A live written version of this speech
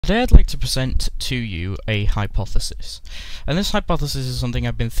Today I'd like to present to you a hypothesis. And this hypothesis is something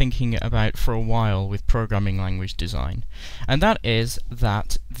I've been thinking about for a while with programming language design. And that is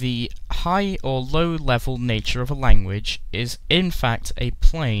that the high or low level nature of a language is in fact a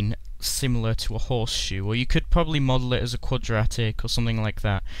plane similar to a horseshoe, or you could probably model it as a quadratic or something like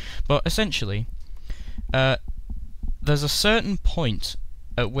that. But essentially, there's a certain point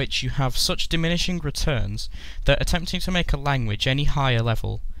at which you have such diminishing returns that attempting to make a language any higher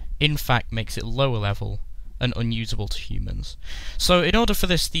level in fact makes it lower level and unusable to humans. So in order for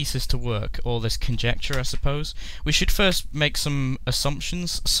this thesis to work, or this conjecture I suppose, we should first make some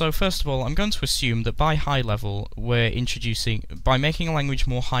assumptions. So first of all, I'm going to assume that by high level by making a language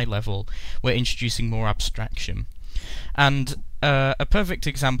more high level, we're introducing more abstraction. And a perfect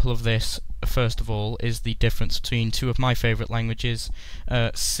example of this, first of all, is the difference between two of my favourite languages,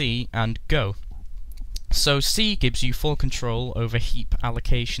 C and Go. So C gives you full control over heap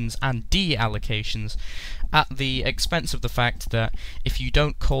allocations and deallocations at the expense of the fact that if you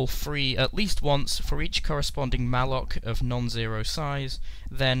don't call free at least once for each corresponding malloc of non-zero size,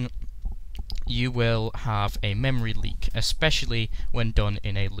 then you will have a memory leak, especially when done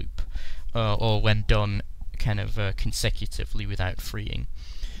in a loop, or when done kind of consecutively without freeing.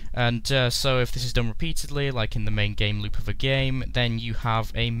 And so if this is done repeatedly, like in the main game loop of a game, then you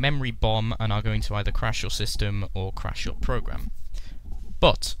have a memory bomb and are going to either crash your system or crash your program.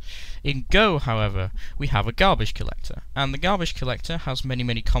 But in Go, however, we have a garbage collector, and the garbage collector has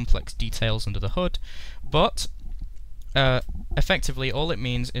many complex details under the hood, but effectively all it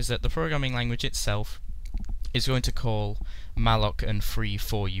means is that the programming language itself is going to call malloc and free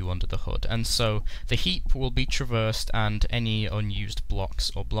for you under the hood, and so the heap will be traversed and any unused blocks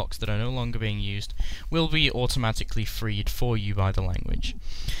or blocks that are no longer being used will be automatically freed for you by the language.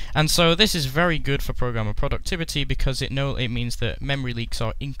 And so this is very good for programmer productivity because it means that memory leaks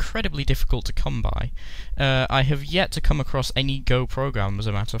are incredibly difficult to come by. I have yet to come across any Go program, as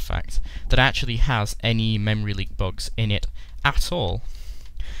a matter of fact, that actually has any memory leak bugs in it at all.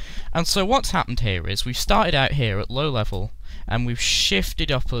 And so what's happened here is we've started out here at low level, and we've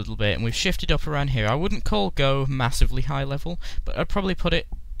shifted up a little bit, and we've shifted up around here. I wouldn't call Go massively high level, but I'd probably put it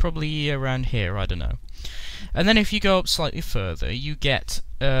around here, I don't know. And then if you go up slightly further, you get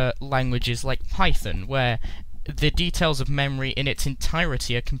languages like Python, where the details of memory in its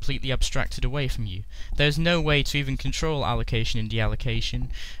entirety are completely abstracted away from you. There's no way to even control allocation and deallocation,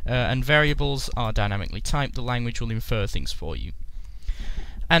 and variables are dynamically typed. The language will infer things for you.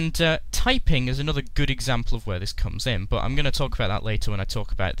 And typing is another good example of where this comes in, but I'm going to talk about that later when I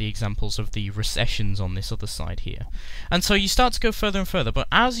talk about the examples of the recessions on this other side here. And so you start to go further and further, but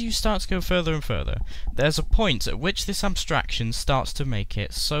as you start to go further and further, there's a point at which this abstraction starts to make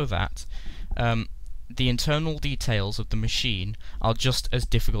it so that the internal details of the machine are just as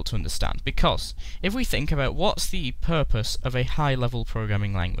difficult to understand. Because if we think about what's the purpose of a high-level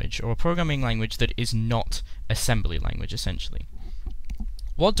programming language, or a programming language that is not assembly language, essentially,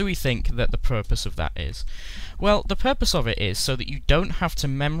 what do we think that the purpose of that is? Well, the purpose of it is so that you don't have to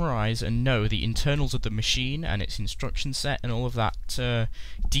memorize and know the internals of the machine and its instruction set and all of that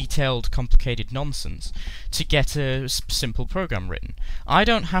detailed, complicated nonsense to get a simple program written. I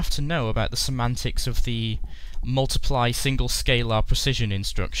don't have to know about the semantics of the multiply single scalar precision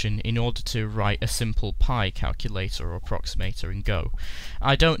instruction in order to write a simple pi calculator or approximator in Go.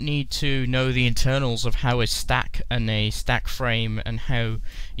 I don't need to know the internals of how a stack and a stack frame and how,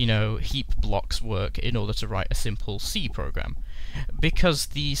 heap blocks work in order to write a simple C program, because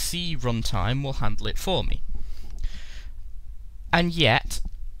the C runtime will handle it for me. And yet,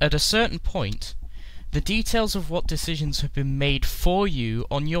 at a certain point, the details of what decisions have been made for you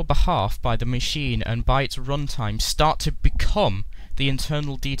on your behalf by the machine and by its runtime start to become the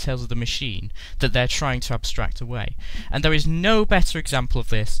internal details of the machine that they're trying to abstract away. And there is no better example of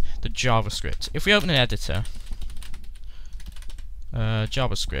this than JavaScript. If we open an editor,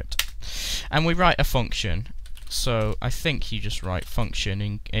 JavaScript, and we write a function, so I think you just write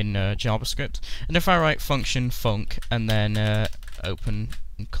function in JavaScript, and if I write function func and then open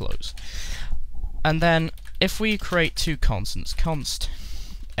and close, and then if we create two constants, const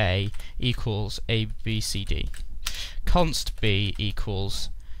a equals abcd, const b equals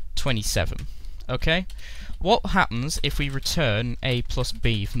 27, okay? What happens if we return a plus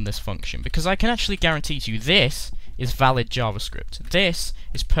b from this function? Because I can actually guarantee to you this is valid JavaScript. This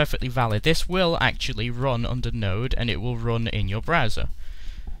is perfectly valid. This will actually run under Node and it will run in your browser.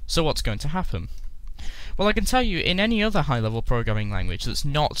 So what's going to happen? Well, I can tell you, in any other high-level programming language that's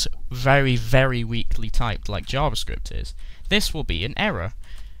not very weakly typed like JavaScript is, this will be an error.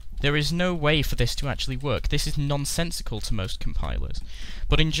 There is no way for this to actually work. This is nonsensical to most compilers.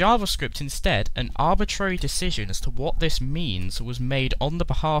 But in JavaScript instead, an arbitrary decision as to what this means was made on the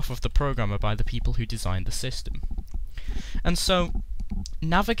behalf of the programmer by the people who designed the system. And so,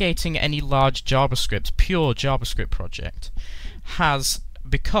 navigating any large JavaScript, pure JavaScript project has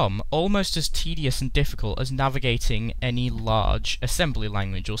become almost as tedious and difficult as navigating any large assembly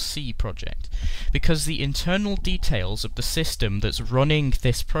language or C project, because the internal details of the system that's running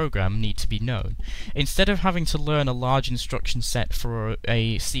this program need to be known. Instead of having to learn a large instruction set for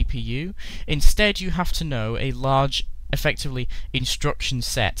a CPU, instead you have to know a large, effectively, instruction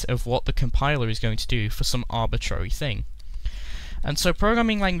set of what the compiler is going to do for some arbitrary thing. And so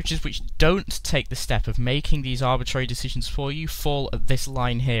programming languages which don't take the step of making these arbitrary decisions for you fall at this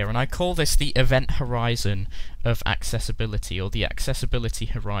line here, and I call this the event horizon of accessibility, or the accessibility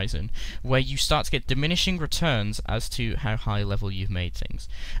horizon, where you start to get diminishing returns as to how high level you've made things.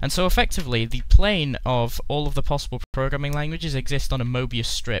 And so effectively, the plane of all of the possible programming languages exists on a Mobius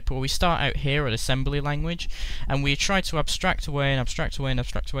strip, where we start out here at assembly language, and we try to abstract away and abstract away and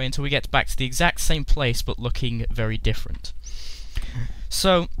abstract away until we get back to the exact same place, but looking very different.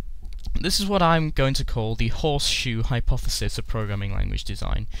 So, this is what I'm going to call the horseshoe hypothesis of programming language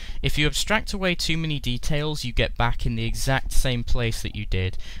design. If you abstract away too many details, you get back in the exact same place that you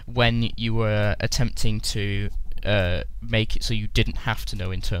did when you were attempting to make it so you didn't have to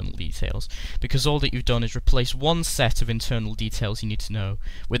know internal details, because all that you've done is replace one set of internal details you need to know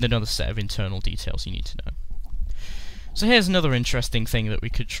with another set of internal details you need to know. So here's another interesting thing that we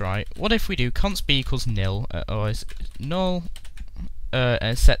could try. What if we do const b equals nil, or is null,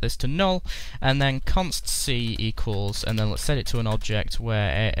 and set this to null, and then const c equals, and then let's set it to an object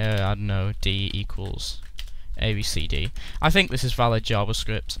where, I don't know, d equals abcd. I think this is valid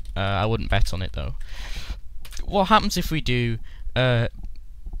JavaScript. I wouldn't bet on it though. What happens if we do,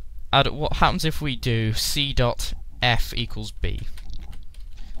 c dot f equals b?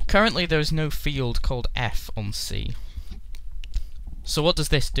 Currently there is no field called f on C. So what does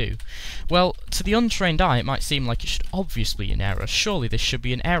this do? Well, to the untrained eye it might seem like it should obviously be an error. Surely this should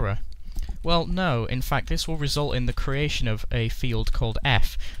be an error. Well, no, in fact this will result in the creation of a field called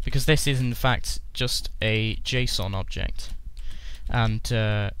f, because this is in fact just a JSON object. And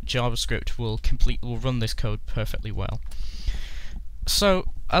JavaScript will run this code perfectly well. So,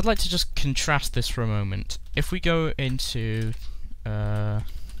 I'd like to just contrast this for a moment. If we go into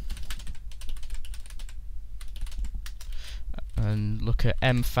and look at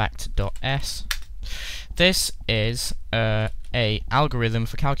mfact.s. This is a algorithm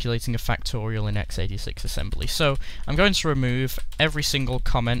for calculating a factorial in x86 assembly. So I'm going to remove every single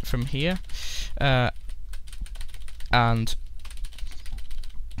comment from here and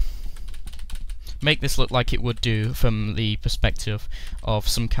make this look like it would do from the perspective of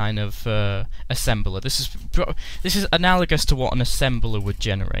some kind of assembler. This is analogous to what an assembler would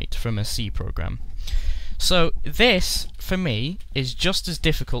generate from a C program. So this, for me, is just as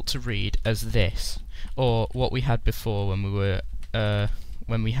difficult to read as this, or what we had before when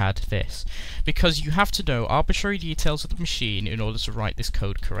we had this, because you have to know arbitrary details of the machine in order to write this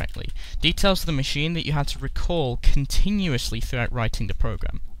code correctly. Details of the machine that you had to recall continuously throughout writing the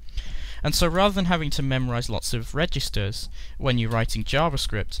program. And so rather than having to memorize lots of registers when you're writing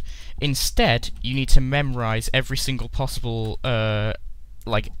JavaScript, instead you need to memorize every single possible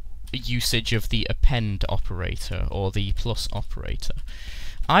usage of the append operator or the plus operator.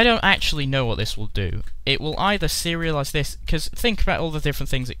 I don't actually know what this will do. It will either serialize this, because think about all the different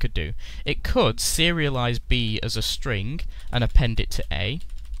things it could do. It could serialize B as a string and append it to A.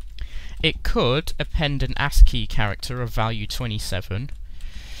 It could append an ASCII character of value 27.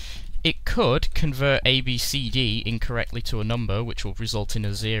 It could convert ABCD incorrectly to a number, which will result in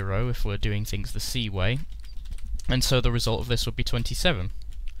a 0 if we're doing things the C way, and so the result of this would be 27.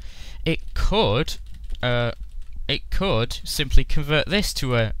 It could simply convert this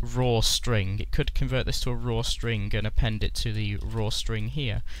to a raw string. It could convert this to a raw string and append it to the raw string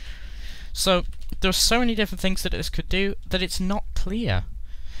here. So there's so many different things that this could do that it's not clear.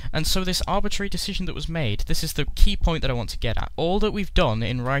 And so this arbitrary decision that was made, this is the key point that I want to get at. All that we've done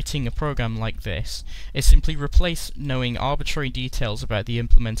in writing a program like this is simply replace knowing arbitrary details about the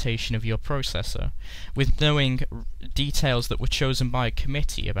implementation of your processor with knowing details that were chosen by a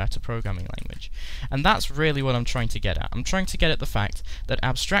committee about a programming language. And that's really what I'm trying to get at. I'm trying to get at the fact that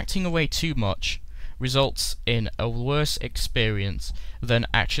abstracting away too much results in a worse experience than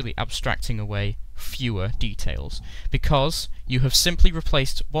actually abstracting away fewer details, because you have simply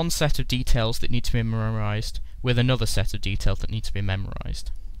replaced one set of details that need to be memorized with another set of details that need to be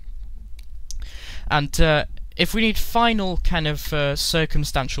memorized. And if we need final kind of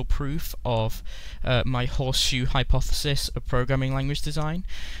circumstantial proof of my horseshoe hypothesis of programming language design,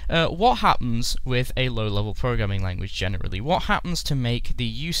 what happens with a low-level programming language generally? What happens to make the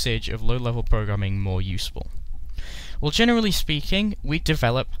usage of low-level programming more useful? Well, generally speaking, we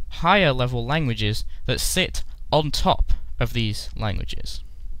develop higher-level languages that sit on top of these languages.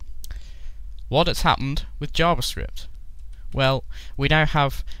 What has happened with JavaScript? Well, we now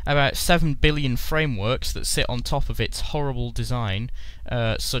have about 7 billion frameworks that sit on top of its horrible design,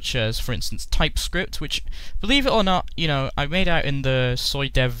 such as, for instance, TypeScript, which, believe it or not, you know, I made out in the Soy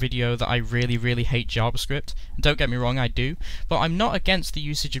Dev video that I really, really hate JavaScript. Don't get me wrong, I do, but I'm not against the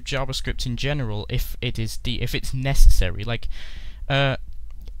usage of JavaScript in general if it's necessary. Like,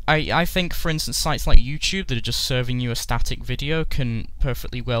 I think, for instance, sites like YouTube that are just serving you a static video can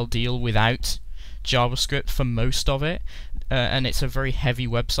perfectly well deal without JavaScript for most of it. And it's a very heavy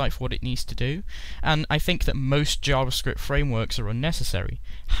website for what it needs to do, and I think that most JavaScript frameworks are unnecessary.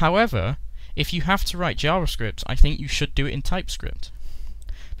 However, if you have to write JavaScript, I think you should do it in TypeScript,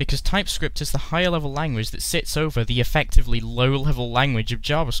 because TypeScript is the higher level language that sits over the effectively low level language of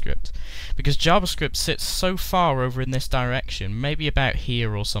JavaScript, because JavaScript sits so far over in this direction, maybe about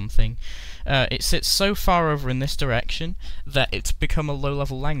here or something. It sits so far over in this direction that it's become a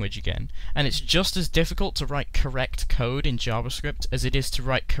low-level language again, and it's just as difficult to write correct code in JavaScript as it is to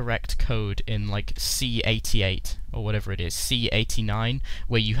write correct code in like C88 or whatever it is, C89,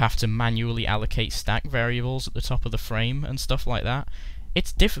 where you have to manually allocate stack variables at the top of the frame and stuff like that.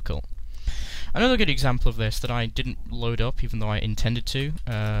 It's difficult. Another good example of this that I didn't load up even though I intended to,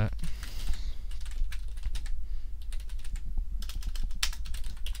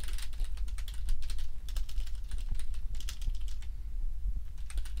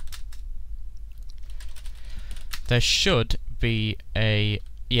 there should be a...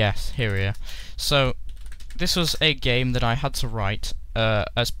 yes, here we are. So, this was a game that I had to write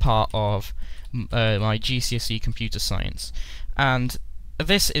as part of my GCSE computer science. And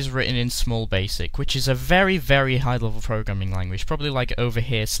this is written in Small Basic, which is a very, very high-level programming language, probably like over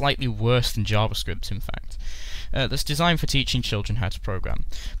here, slightly worse than JavaScript, in fact. That's designed for teaching children how to program.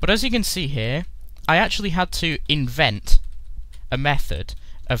 But as you can see here, I actually had to invent a method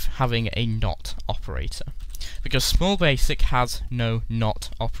of having a not operator, because Small Basic has no not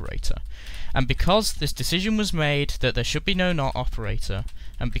operator. And because this decision was made that there should be no not operator,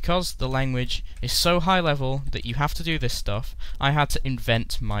 and because the language is so high level that you have to do this stuff, I had to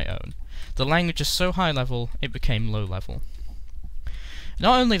invent my own. The language is so high level, it became low level.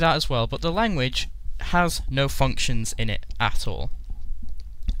 Not only that as well, but the language has no functions in it at all.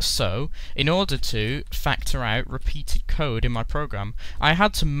 So, in order to factor out repeated code in my program, I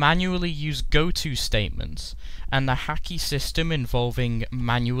had to manually use goto statements, and a hacky system involving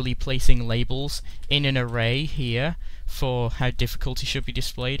manually placing labels in an array here for how difficulty should be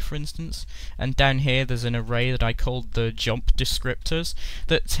displayed, for instance, and down here there's an array that I called the jump descriptors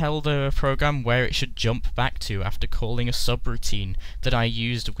that tell the program where it should jump back to after calling a subroutine that I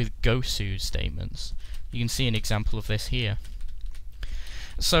used with goto statements. You can see an example of this here.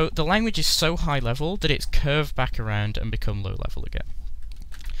 So the language is so high level that it's curved back around and become low level again.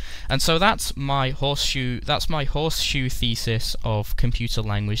 And so that's my horseshoe thesis of computer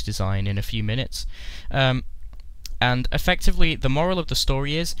language design in a few minutes. And effectively, the moral of the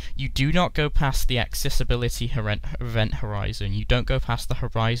story is, you do not go past the accessibility event horizon. You don't go past the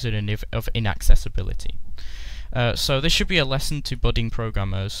horizon of inaccessibility. So this should be a lesson to budding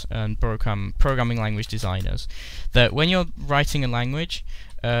programmers and programming language designers, that when you're writing a language,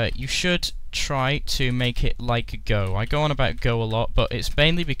 you should try to make it like Go. I go on about Go a lot, but it's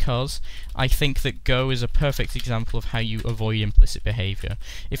mainly because I think that Go is a perfect example of how you avoid implicit behavior.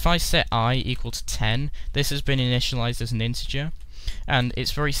 If I set I equal to 10, this has been initialized as an integer, and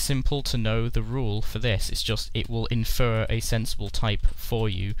it's very simple to know the rule for this. It's just it will infer a sensible type for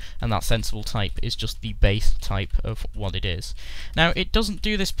you, and that sensible type is just the base type of what it is. Now it doesn't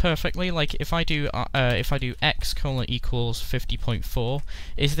do this perfectly. Like if I do x colon equals 50.4,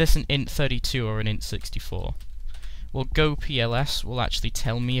 is this an int 32 or an int 64? Well, Go PLS will actually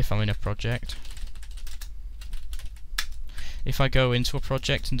tell me if I'm in a project. If I go into a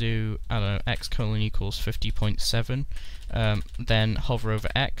project and do, I don't know, x colon equals 50.7, then hover over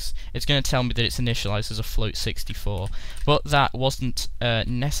x, it's going to tell me that it's initialized as a float 64. But that wasn't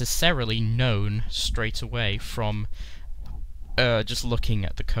necessarily known straight away from just looking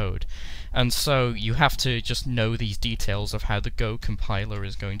at the code. And so you have to just know these details of how the Go compiler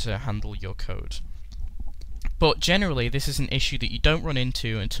is going to handle your code. But generally, this is an issue that you don't run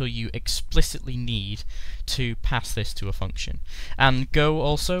into until you explicitly need to pass this to a function. And Go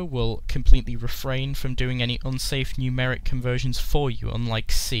also will completely refrain from doing any unsafe numeric conversions for you,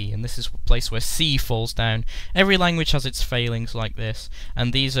 unlike C, and this is a place where C falls down. Every language has its failings like this,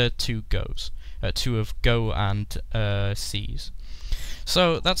 and these are two Go's, two of Go and C's.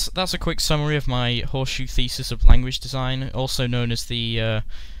 So that's a quick summary of my Horseshoe thesis of language design, also known as the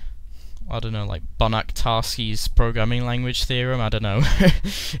I don't know, like Banach-Tarski's programming language theorem. I don't know.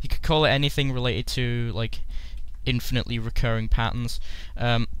 You could call it anything related to like infinitely recurring patterns.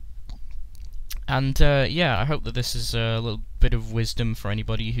 Yeah, I hope that this is a little bit of wisdom for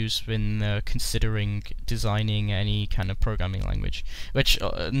anybody who's been considering designing any kind of programming language, which,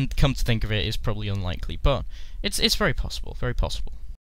 come to think of it, is probably unlikely, but it's very possible, very possible.